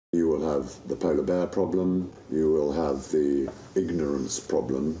You will have the polar bear problem, you will have the ignorance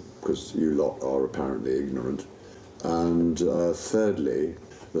problem, because you lot are apparently ignorant, and thirdly,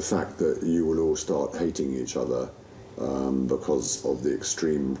 the fact that you will all start hating each other because of the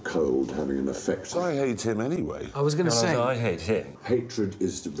extreme cold having an effect. I hate him anyway. I was going to say... I hate him. Hatred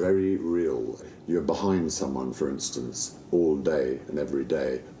is very real. You're behind someone, for instance, all day and every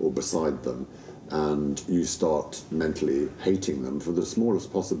day, or beside them, and you start mentally hating them for the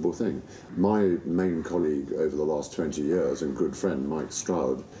smallest possible thing. My main colleague over the last 20 years and good friend, Mike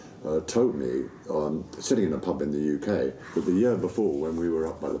Stroud, told me, sitting in a pub in the UK, that the year before, when we were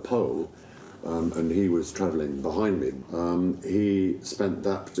up by the pole, and he was travelling behind me, he spent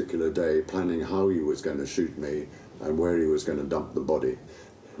that particular day planning how he was going to shoot me and where he was going to dump the body.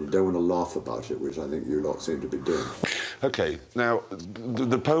 You don't want to laugh about it, which I think you lot seem to be doing. OK, now,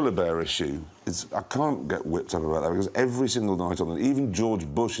 the polar bear issue, I can't get whipped up about that, because every single night on it, even George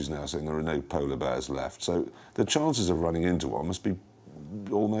Bush is now saying there are no polar bears left, so the chances of running into one must be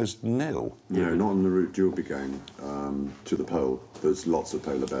almost nil. No, not on the route you'll be going to the pole. There's lots of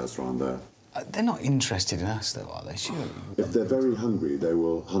polar bears around there. They're not interested in us, though, are they? Surely. If they're very hungry, they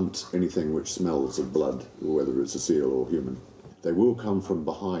will hunt anything which smells of blood, whether it's a seal or human. They will come from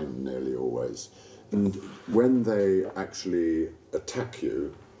behind nearly always. And when they actually attack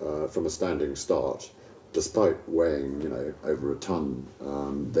you from a standing start, despite weighing, you know, over a ton,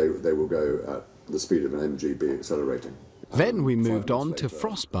 they will go at the speed of an MGB accelerating. Then we moved on to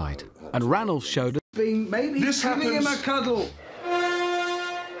frostbite, and Ranulph showed us... Maybe this giving him a cuddle.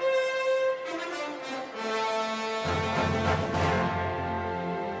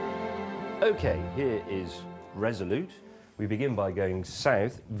 OK, here is Resolute. We begin by going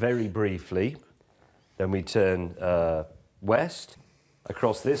south very briefly, then we turn west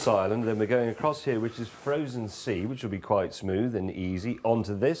across this island, then we're going across here, which is Frozen Sea, which will be quite smooth and easy,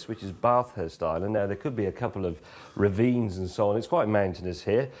 onto this, which is Bathurst Island. Now, there could be a couple of ravines and so on. It's quite mountainous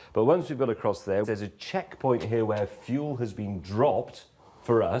here, but once we've got across there, there's a checkpoint here where fuel has been dropped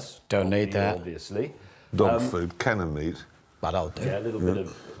for us. Don't need that. Obviously. Dog food, cannon meat. But I'll do. Yeah, a little bit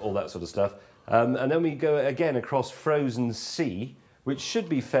of all that sort of stuff. And then we go again across Frozen Sea, which should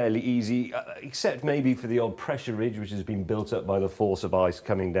be fairly easy, except maybe for the odd pressure ridge, which has been built up by the force of ice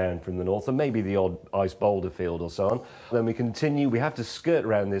coming down from the north, and maybe the odd ice boulder field or so on. Then we continue, we have to skirt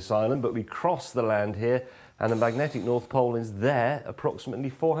around this island, but we cross the land here, and the magnetic North Pole is there,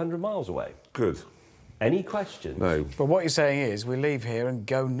 approximately 400 miles away. Good. Any questions? No. But what you're saying is we leave here and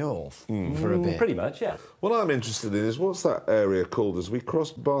go north for a bit. Pretty much, yeah. What I'm interested in is, what's that area called as we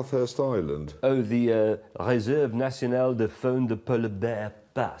cross Bathurst Island? Oh, the Réserve Nationale de Faune de Polar Bear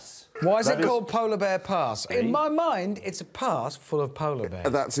Pass. Why is it called Polar Bear Pass? In my mind, it's a pass full of polar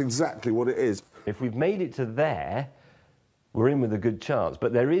bears. That's exactly what it is. If we've made it to there, we're in with a good chance.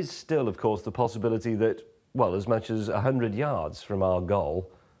 But there is still, of course, the possibility that, well, as much as 100 yards from our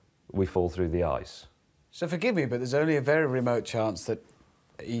goal, we fall through the ice. So forgive me, but there's only a very remote chance that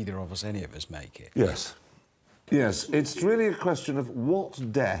either of us, any of us, make it. Yes. Yes, it's really a question of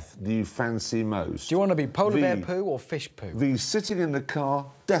what death do you fancy most? Do you want to be polar bear poo or fish poo? The sitting in the car,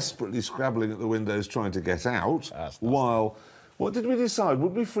 desperately scrabbling at the windows trying to get out, while... What did we decide?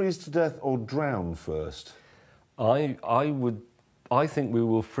 Would we freeze to death or drown first? I think we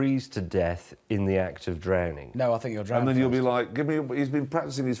will freeze to death in the act of drowning. No, I think you'll drown And then first. you'll be like, give me... He's been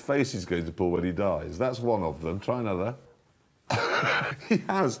practising his face he's going to pull when he dies. That's one of them. Try another. He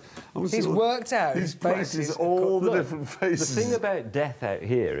has. He's worked out his faces. All the different faces. The thing about death out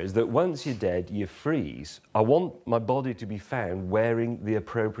here is that once you're dead, you freeze. I want my body to be found wearing the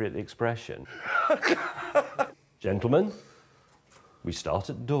appropriate expression. Gentlemen, we start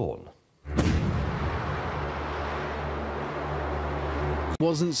at dawn.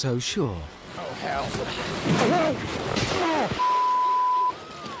 Wasn't so sure. Oh, hell.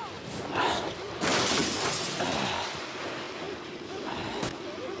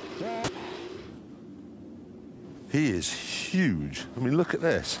 He is huge. I mean, look at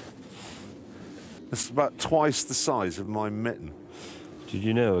this. It's about twice the size of my mitten. Did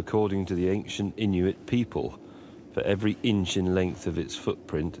you know, according to the ancient Inuit people, for every inch in length of its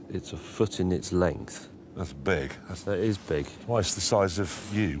footprint, it's a foot in its length? That's big. That is big. Twice the size of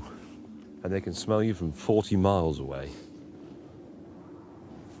you. And they can smell you from 40 miles away.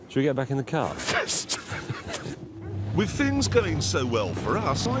 Should we get back in the car? With things going so well for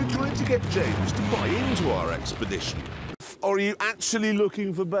us, I tried to get James to buy into our expedition. Or are you actually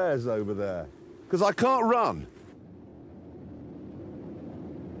looking for bears over there? Because I can't run.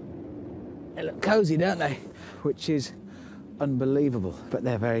 They look cosy, don't they? Which is unbelievable, but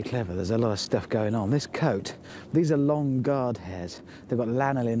they're very clever. There's a lot of stuff going on. This coat, these are long guard hairs. They've got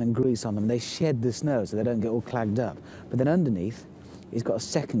lanolin and grease on them. They shed the snow so they don't get all clagged up. But then underneath, he's got a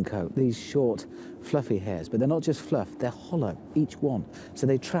second coat, these short, fluffy hairs. But they're not just fluff, they're hollow, each one. So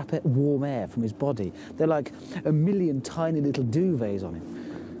they trap warm air from his body. They're like a million tiny little duvets on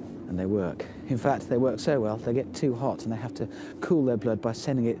him. And they work. In fact, they work so well, they get too hot and they have to cool their blood by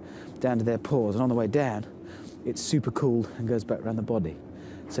sending it down to their pores. And on the way down, it's super cooled and goes back around the body.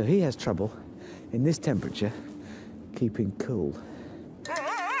 So he has trouble, in this temperature, keeping cool.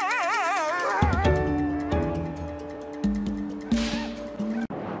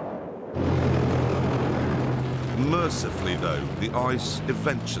 Mercifully, though, the ice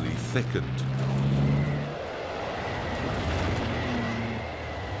eventually thickened.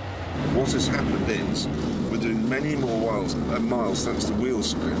 What has happened is we're doing many more miles thanks to wheel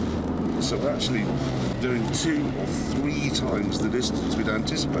spin. So we're actually doing 2 or 3 times the distance we'd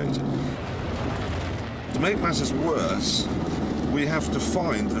anticipated. To make matters worse, we have to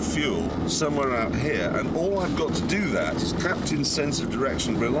find the fuel somewhere out here, and all I've got to do that is captain's sense of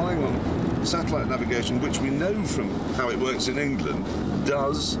direction, relying on satellite navigation, which we know from how it works in England,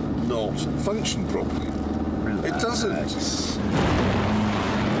 does not function properly. It doesn't.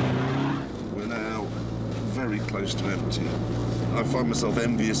 We're now very close to empty. I find myself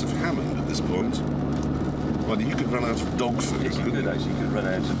envious of Hammond at this point. Well, you could run out of dog food. Yes, you could actually. You could run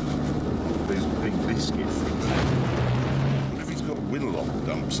out of those big biscuit things. What if he's got Winlock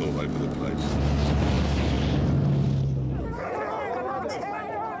dumps all over the place?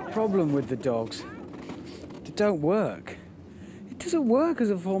 Problem with the dogs, they don't work. It doesn't work as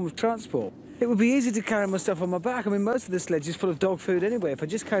a form of transport. It would be easy to carry my stuff on my back. I mean, most of the sledge is full of dog food anyway. If I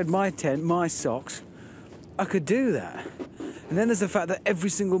just carried my tent, my socks, I could do that. And then there's the fact that every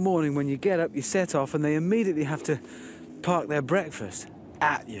single morning when you get up, you set off and they immediately have to park their breakfast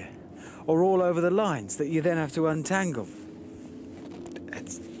at you or all over the lines that you then have to untangle.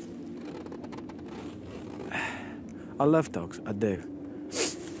 I love dogs, I do.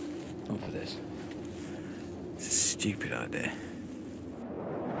 Not for this. It's a stupid idea.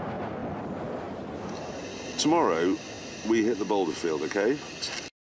 Tomorrow, we hit the boulder field, okay?